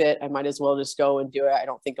already fit, I might as well just go and do it. I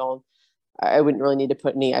don't think I wouldn't really need to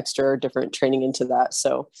put any extra or different training into that.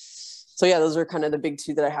 So yeah, those are kind of the big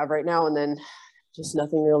two that I have right now. And then just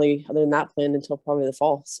nothing really other than that planned until probably the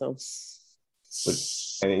fall. So.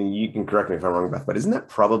 I mean, you can correct me if I'm wrong, Beth, but isn't that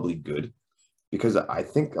probably good? Because I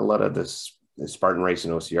think a lot of the Spartan race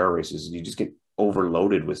and OCR races, you just get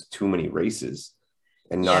overloaded with too many races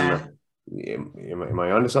and not enough. Am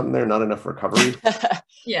I onto something there? Not enough recovery?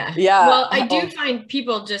 Yeah. Well, I do find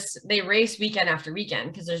people they race weekend after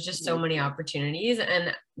weekend because there's just so many opportunities.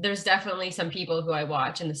 And there's definitely some people who I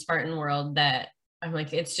watch in the Spartan world that I'm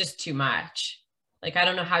like, it's just too much. Like, I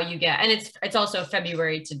don't know how you get, and it's also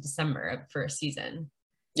February to December for a season.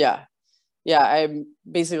 Yeah. I'm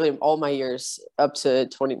basically all my years up to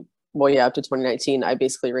 2019, I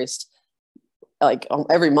basically raced like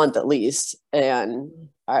every month at least. And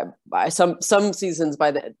I some seasons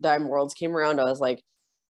by the time Worlds came around, I was like,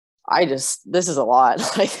 this is a lot.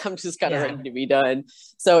 Like, I'm just kind of ready to be done.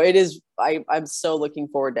 So it is, I'm so looking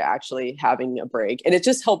forward to actually having a break. And it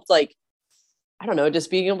just helped, like, I don't know, just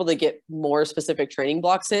being able to get more specific training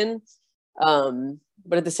blocks in.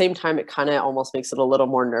 But at the same time, it kind of almost makes it a little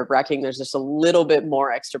more nerve-wracking. There's just a little bit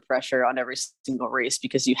more extra pressure on every single race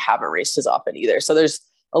because you haven't raced as often either. So there's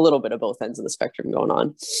a little bit of both ends of the spectrum going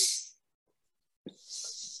on.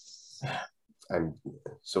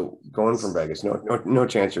 So going from Vegas, no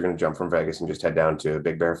chance you're going to jump from Vegas and just head down to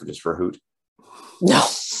Big Bear for a hoot? No,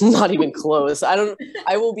 not even close. I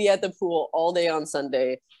will be at the pool all day on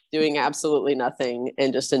Sunday doing absolutely nothing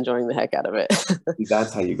and just enjoying the heck out of it.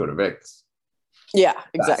 That's how you go to Vegas. Yeah,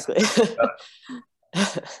 exactly.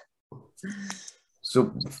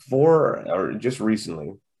 So just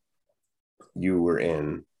recently, you were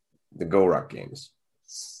in the GoRuck Games.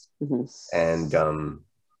 Mm-hmm. And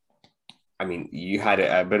I mean, you had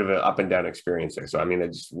a bit of an up and down experience there. So I mean,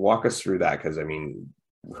 just walk us through that, because I mean,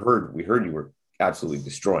 we heard you were absolutely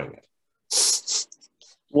destroying it.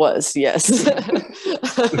 Yes.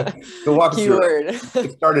 So walk us through it.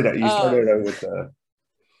 You started out with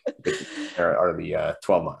the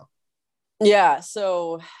 12 mile. Yeah.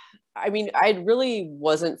 So, I mean, I really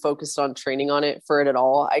wasn't focused on training on it for it at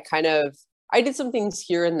all. I did some things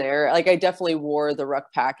here and there. Like, I definitely wore the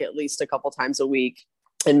ruck pack at least a couple times a week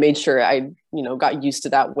and made sure I got used to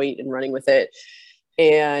that weight and running with it.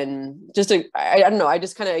 And I don't know, I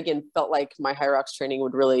just kind of, again, felt like my Hyrox training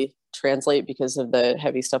would really translate because of the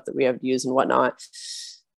heavy stuff that we have to use and whatnot.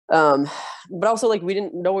 But also, like, we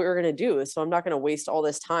didn't know what we were going to do. So I'm not going to waste all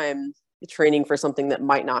this time training for something that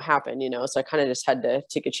might not happen, so I kind of just had to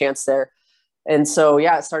take a chance there. And so,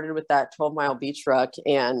 yeah, it started with that 12-mile beach ruck.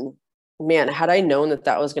 And man, had I known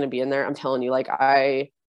that was going to be in there, I'm telling you, like, I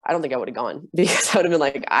don't think I would have gone, because I would have been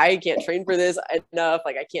like, I can't train for this enough.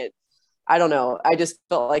 Like, I don't know. I just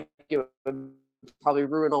felt like it would probably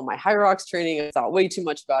ruin all my Hyrox training. I thought way too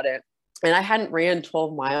much about it. And I hadn't ran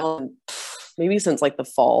 12 miles maybe since like the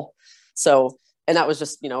fall. So, and that was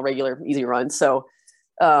just, regular easy run. So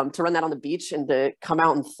to run that on the beach and to come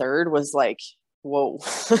out in third was like, whoa,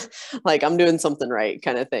 like I'm doing something right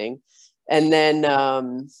kind of thing. And then,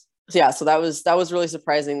 so that was really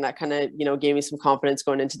surprising. That kind of, gave me some confidence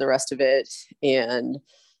going into the rest of it. And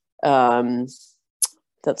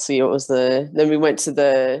let's see, then we went to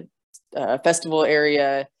the festival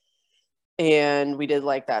area, and we did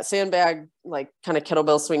like that sandbag, like kind of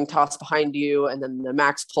kettlebell swing toss behind you, and then the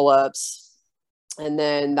max pull-ups, and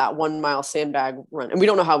then that 1 mile sandbag run. And we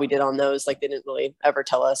don't know how we did on those. Like, they didn't really ever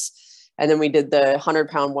tell us. And then we did the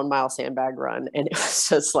 100-pound 1 mile sandbag run. And it was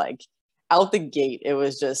just like, out the gate, it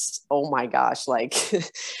was just, oh my gosh, like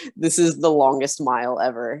this is the longest mile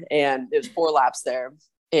ever. And it was 4 laps there.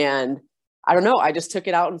 And I don't know, I just took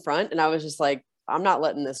it out in front, and I was just like, I'm not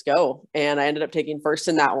letting this go. And I ended up taking first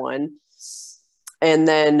in that one. And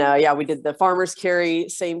then, we did the farmer's carry,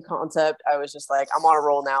 same concept. I was just like, I'm on a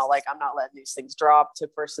roll now. Like, I'm not letting these things drop.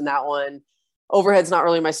 Took first in that one. Overhead's not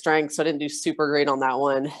really my strength, so I didn't do super great on that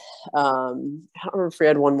one. I don't remember if we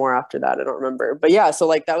had one more after that. I don't remember. But yeah, so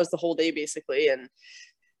like that was the whole day basically. And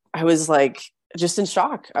I was like, just in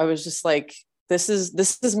shock. I was just like, this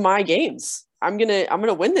is my games. I'm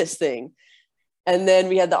gonna win this thing. And then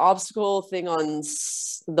we had the obstacle thing on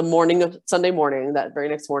the morning of Sunday morning, that very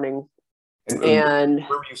next morning. And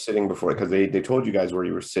where were you sitting before? Because they told you guys where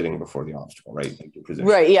you were sitting before the obstacle, right? Like your position.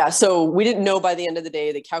 Right. Yeah. So we didn't know by the end of the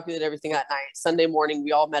day. They calculated everything that night. Sunday morning,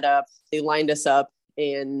 we all met up. They lined us up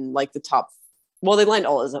in like the top. Well, they lined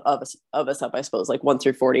all of us up, I suppose, like 1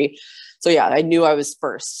 through 40. So yeah, I knew I was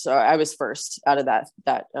first. So I was first out of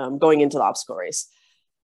that going into the obstacle race.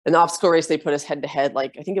 In the obstacle race, they put us head to head.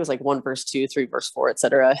 Like, I think it was like 1 versus 2, 3 versus 4,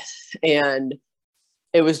 etc. And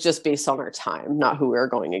it was just based on our time, not who we were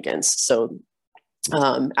going against. So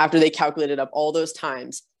after they calculated up all those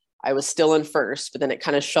times, I was still in first, but then it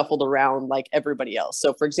kind of shuffled around like everybody else.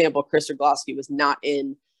 So for example, Krista Glosky was not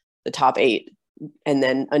in the top 8. And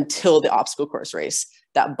then until the obstacle course race,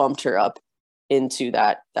 that bumped her up into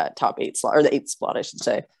that top 8 slot, or the 8th spot, I should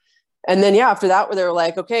say. And then, yeah, after that, where they were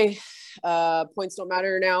like, okay, points don't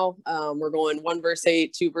matter now. We're going 1 versus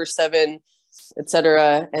 8, 2 versus 7,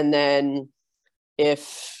 etc. And then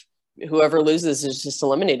if whoever loses is just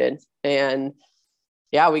eliminated. And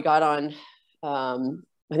yeah, we got on,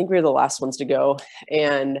 I think we were the last ones to go,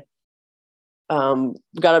 and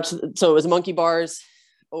got up to, so it was monkey bars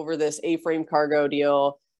over this A-frame cargo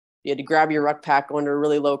deal. You had to grab your ruck pack, go under a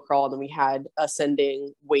really low crawl, and then we had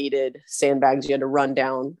ascending weighted sandbags. You had to run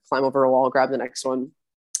down, climb over a wall, grab the next one.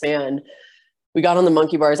 And we got on the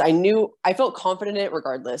monkey bars. I felt confident in it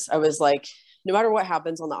regardless. I was like, no matter what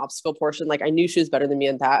happens on the obstacle portion, like I knew she was better than me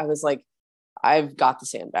in that. I was like, I've got the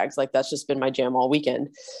sandbags. Like that's just been my jam all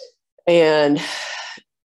weekend. And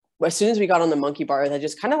as soon as we got on the monkey bars, I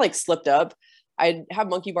just kind of like slipped up. I have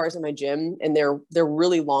monkey bars in my gym, and they're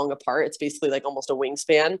really long apart. It's basically like almost a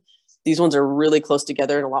wingspan. These ones are really close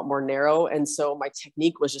together and a lot more narrow. And so my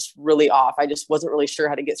technique was just really off. I just wasn't really sure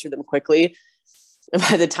how to get through them quickly. And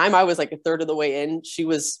by the time I was like a third of the way in, she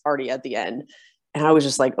was already at the end. And I was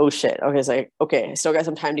just like, oh shit. Okay. It's like, okay, I still got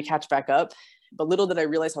some time to catch back up. But little did I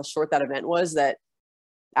realize how short that event was, that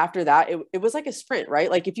after that, it was like a sprint, right?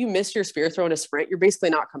 Like if you miss your spear throw in a sprint, you're basically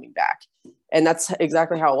not coming back. And that's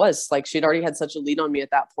exactly how it was. Like she'd already had such a lead on me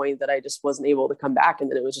at that point that I just wasn't able to come back. And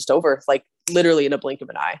then it was just over, like literally in a blink of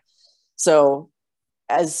an eye. So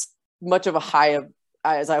as much of a high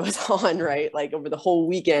as I was on, right, like over the whole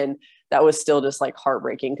weekend, that was still just like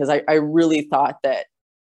heartbreaking, because I really thought that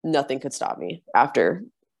nothing could stop me after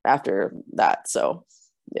that. So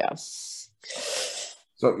yeah.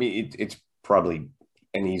 So I mean, it's probably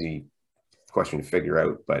an easy question to figure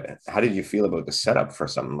out, but how did you feel about the setup for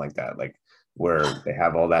something like that? Like where they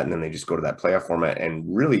have all that and then they just go to that playoff format. And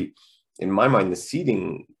really, in my mind, the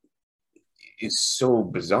seeding is so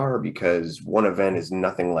bizarre because one event is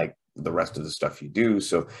nothing like the rest of the stuff you do.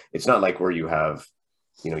 So it's not like where you have,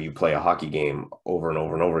 you play a hockey game over and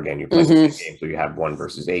over and over again. You play the same game, so you have 1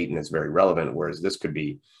 versus 8, and it's very relevant. Whereas this could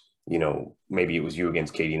be, maybe it was you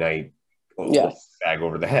against Katie Knight, bag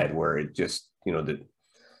over the head, where it just, it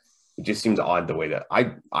just seems odd the way that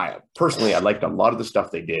I personally, I liked a lot of the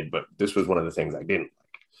stuff they did, but this was one of the things I didn't like.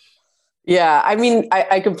 Yeah, I mean,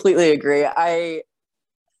 I completely agree. I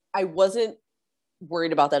wasn't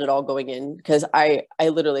worried about that at all going in, because I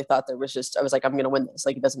literally thought I was like, I'm going to win this.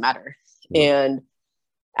 Like, it doesn't matter. And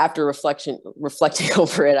after reflecting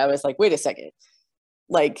over it, I was like, wait a second.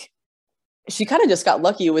 Like, she kind of just got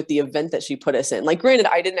lucky with the event that she put us in. Like, granted,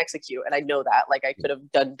 I didn't execute, and I know that. Like, I could have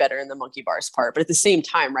done better in the monkey bars part, but at the same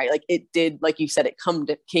time, right? Like, it did, like you said, it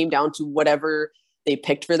came down to whatever they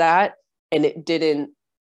picked for that, and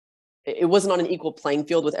it wasn't on an equal playing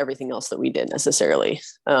field with everything else that we did necessarily.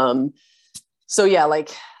 So yeah,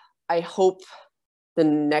 like I hope the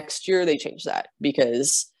next year they change that,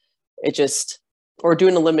 because or do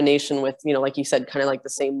an elimination with, like you said, kind of like the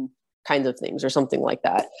same kinds of things or something like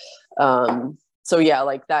that. So yeah,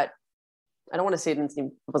 like that, I don't want to say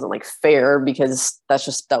it wasn't like fair, because that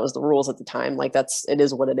was the rules at the time. Like it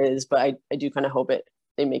is what it is, but I do kind of hope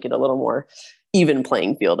they make it a little more even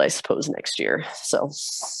playing field, I suppose, next year. So.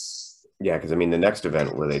 Yeah. Cause I mean, the next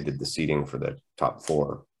event where they did the seeding for the top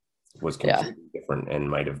 4 was completely different and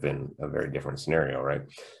might've been a very different scenario. Right.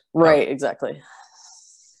 Right. Exactly.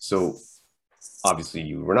 So obviously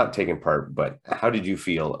you were not taking part, but how did you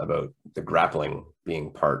feel about the grappling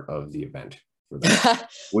being part of the event?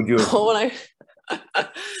 Would you have...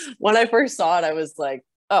 when I first saw it, I was like,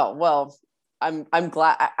 oh, well, I'm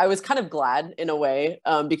glad. I was kind of glad in a way,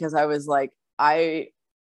 because I was like,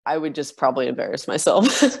 I would just probably embarrass myself.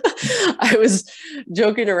 I was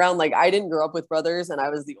joking around. Like, I didn't grow up with brothers, and I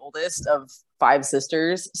was the oldest of 5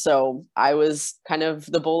 sisters. So I was kind of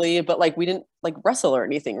the bully, but like, we didn't like wrestle or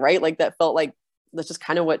anything, right? Like that felt like, that's just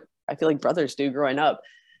kind of what I feel like brothers do growing up.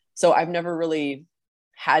 So I've never really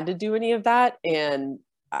had to do any of that. And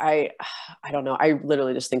I don't know. I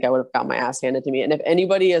literally just think I would have got my ass handed to me. And if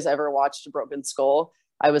anybody has ever watched Broken Skull,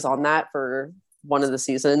 I was on that for one of the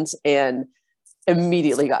seasons and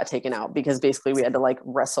immediately got taken out because basically we had to like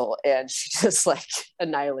wrestle and she just like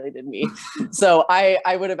annihilated me. So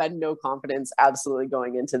I would have had no confidence absolutely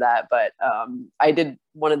going into that. But I did,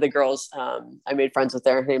 one of the girls I made friends with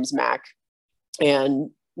there, her name's Mac.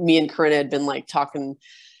 And me and Corinna had been like talking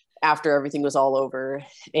after everything was all over.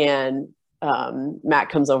 And Matt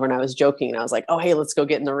comes over and I was joking and I was like, oh, hey, let's go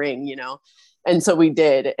get in the ring, you know? And so we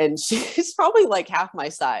did. And she's probably like half my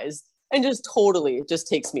size and just totally just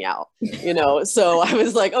takes me out, you know? So I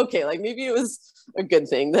was like, okay, like maybe it was a good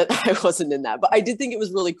thing that I wasn't in that, but I did think it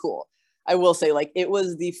was really cool. I will say, like, it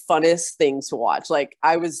was the funnest thing to watch. Like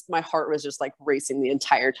my heart was just like racing the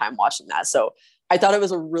entire time watching that. So I thought it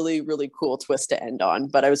was a really, really cool twist to end on,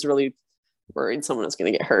 but I was really worried someone was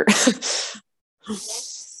going to get hurt.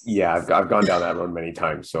 Yeah, I've gone down that road many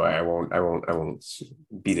times, so I won't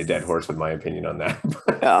beat a dead horse with my opinion on that.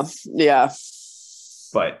 Yeah.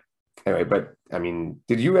 But anyway, I mean,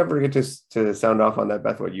 did you ever get to sound off on that,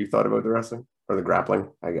 Beth? What you thought about the wrestling or the grappling?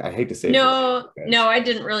 I hate to say no, I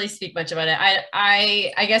didn't really speak much about it.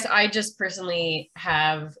 I guess I just personally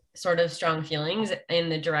have sort of strong feelings in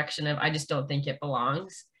the direction of I just don't think it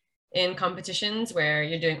belongs in competitions where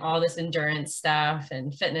you're doing all this endurance stuff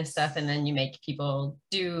and fitness stuff, and then you make people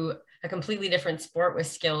do a completely different sport with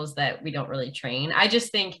skills that we don't really train. I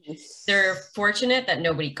just think they're fortunate that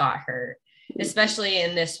nobody got hurt, especially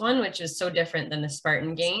in this one, which is so different than the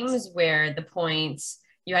Spartan Games, where the points,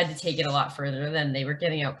 you had to take it a lot further than they were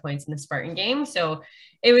giving out points in the Spartan game. So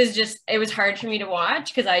it was hard for me to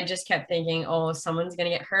watch because I just kept thinking, oh, someone's going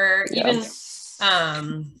to get hurt. Yeah.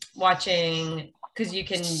 Even watching, because you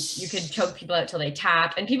could choke people out till they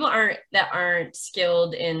tap, and people aren't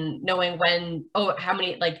skilled in knowing when, how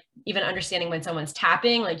many, like even understanding when someone's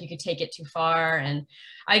tapping, like you could take it too far. And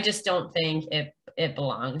I just don't think it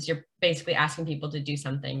belongs. You're basically asking people to do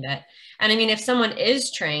something that, and I mean, if someone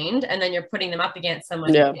is trained and then you're putting them up against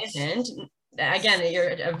someone who isn't, again, you're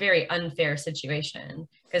a very unfair situation,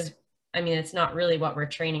 because I mean, it's not really what we're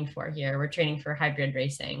training for here. We're training for hybrid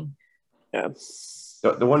racing. Yeah.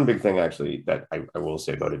 The one big thing actually that I will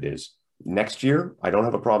say about it is next year, I don't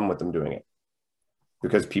have a problem with them doing it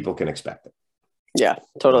because people can expect it. Yeah,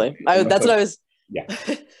 totally. That's what I was. Yeah.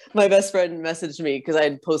 My best friend messaged me because I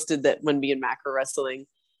had posted that when me and Mac were wrestling,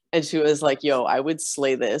 and she was like, yo, I would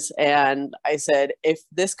slay this. And I said, if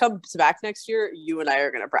this comes back next year, you and I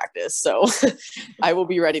are going to practice. So I will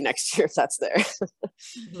be ready next year if that's there.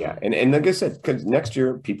 Yeah. And like I said, because next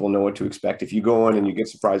year people know what to expect. If you go on and you get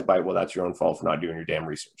surprised by it, well, that's your own fault for not doing your damn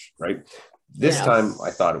research, right? This time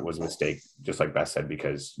I thought it was a mistake, just like Beth said,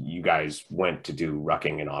 because you guys went to do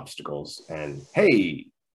rucking and obstacles and, hey,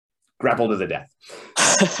 grapple to the death.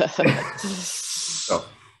 So,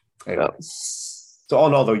 anyway. So all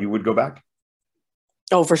in all, though, you would go back?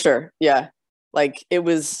 Oh, for sure. Yeah. Like it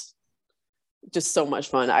was just so much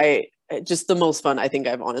fun. Just the most fun I think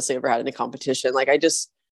I've honestly ever had in a competition. Like I just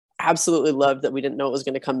absolutely loved that we didn't know what was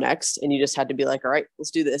going to come next. And you just had to be like, all right,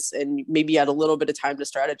 let's do this. And maybe you had a little bit of time to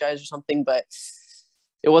strategize or something, but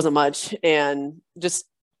it wasn't much. And just,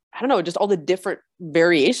 I don't know, just all the different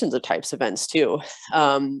variations of types events too.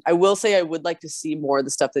 I will say I would like to see more of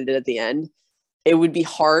the stuff they did at the end. It would be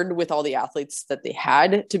hard with all the athletes that they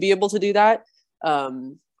had to be able to do that.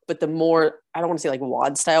 But the more, I don't want to say like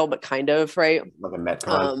WOD style, but kind of, right? Like a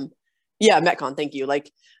Metcon. Yeah, Metcon, thank you.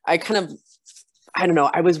 Like I don't know,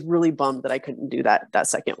 I was really bummed that I couldn't do that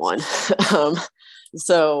second one.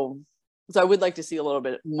 So I would like to see a little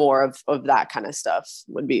bit more of that kind of stuff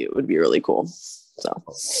would be really cool. So I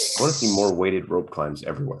want to see more weighted rope climbs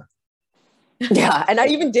everywhere. Yeah, and I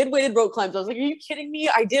even did weighted rope climbs. I was like, "Are you kidding me?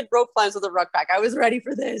 I did rope climbs with a ruck pack. I was ready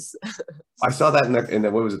for this." I saw that in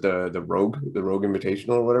the what was it, the Rogue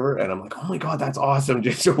Invitational or whatever, and I'm like, "Oh my god, that's awesome!"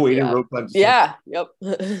 Just a weighted rope climbs. Yeah, yep.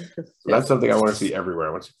 So that's something I want to see everywhere.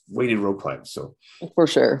 I want to see weighted rope climbs. So for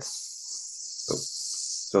sure.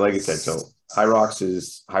 So like I said, so High Rocks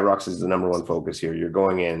is the number one focus here. You're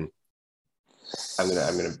going in. I'm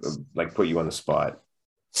gonna like put you on the spot.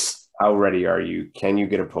 How ready are you? Can you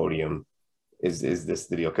get a podium? Is this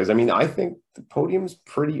the deal? Because I mean, I think the podium's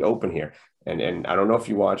pretty open here, and I don't know if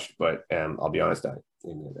you watched, but I'll be honest,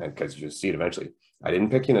 because you'll see it eventually. I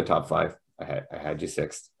didn't pick you in the top 5. I had you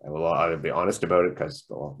 6th. I'll be honest about it because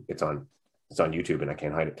it's on YouTube and I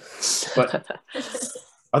can't hide it. But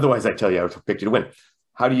otherwise, I tell you, I picked you to win.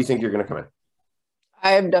 How do you think you're going to come in?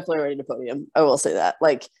 I am definitely ready to podium. I will say that.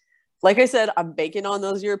 Like I said, I'm banking on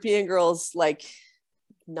those European girls like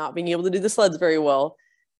not being able to do the sleds very well.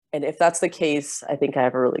 And if that's the case, I think I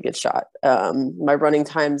have a really good shot. My running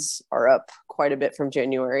times are up quite a bit from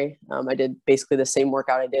January. I did basically the same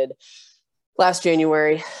workout I did last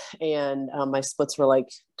January, and my splits were like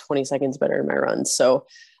 20 seconds better in my runs. So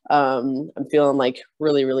I'm feeling like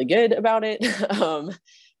really, really good about it.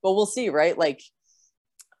 But we'll see, right? Like,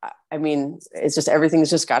 I mean, it's just, everything's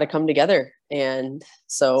just got to come together. And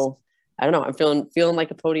so I don't know, I'm feeling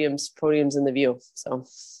like a podium's in the view. So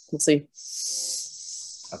we'll see.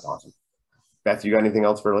 That's awesome. Beth, you got anything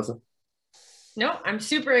else for Alyssa? No, I'm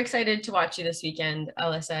super excited to watch you this weekend,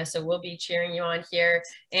 Alyssa. So we'll be cheering you on here.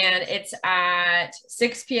 And it's at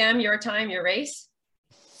 6 p.m. your time, your race.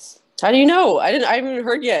 How do you know? I haven't even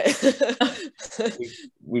heard yet.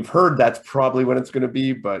 We've heard that's probably when it's going to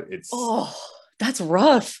be, but it's... Oh, that's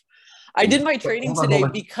rough. I did my training today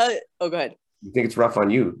because... Oh, go ahead. You think it's rough on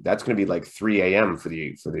you? That's going to be like 3 a.m. for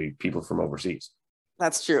the people from overseas.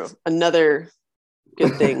 That's true. Another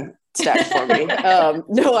good thing stacked for me.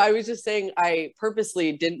 No, I was just saying I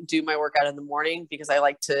purposely didn't do my workout in the morning because I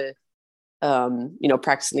like to,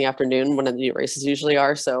 practice in the afternoon when the races usually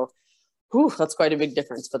are. So, that's quite a big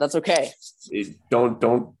difference, but that's okay. Don't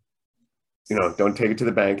take it to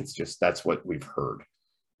the bank. It's just, that's what we've heard.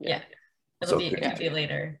 Yeah. It'll be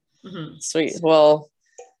later. Mm-hmm. Sweet. Well,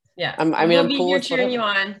 yeah. I'm cool with cheering you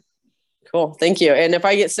on. Cool. Thank you. And if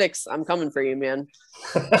I get 6, I'm coming for you, man.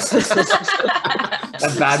 That's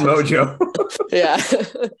bad mojo. Yeah.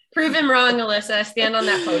 Prove him wrong, Alyssa. Stand on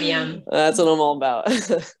that podium. That's what I'm all about.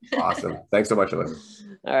 Awesome. Thanks so much, Alyssa.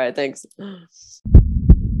 All right. Thanks.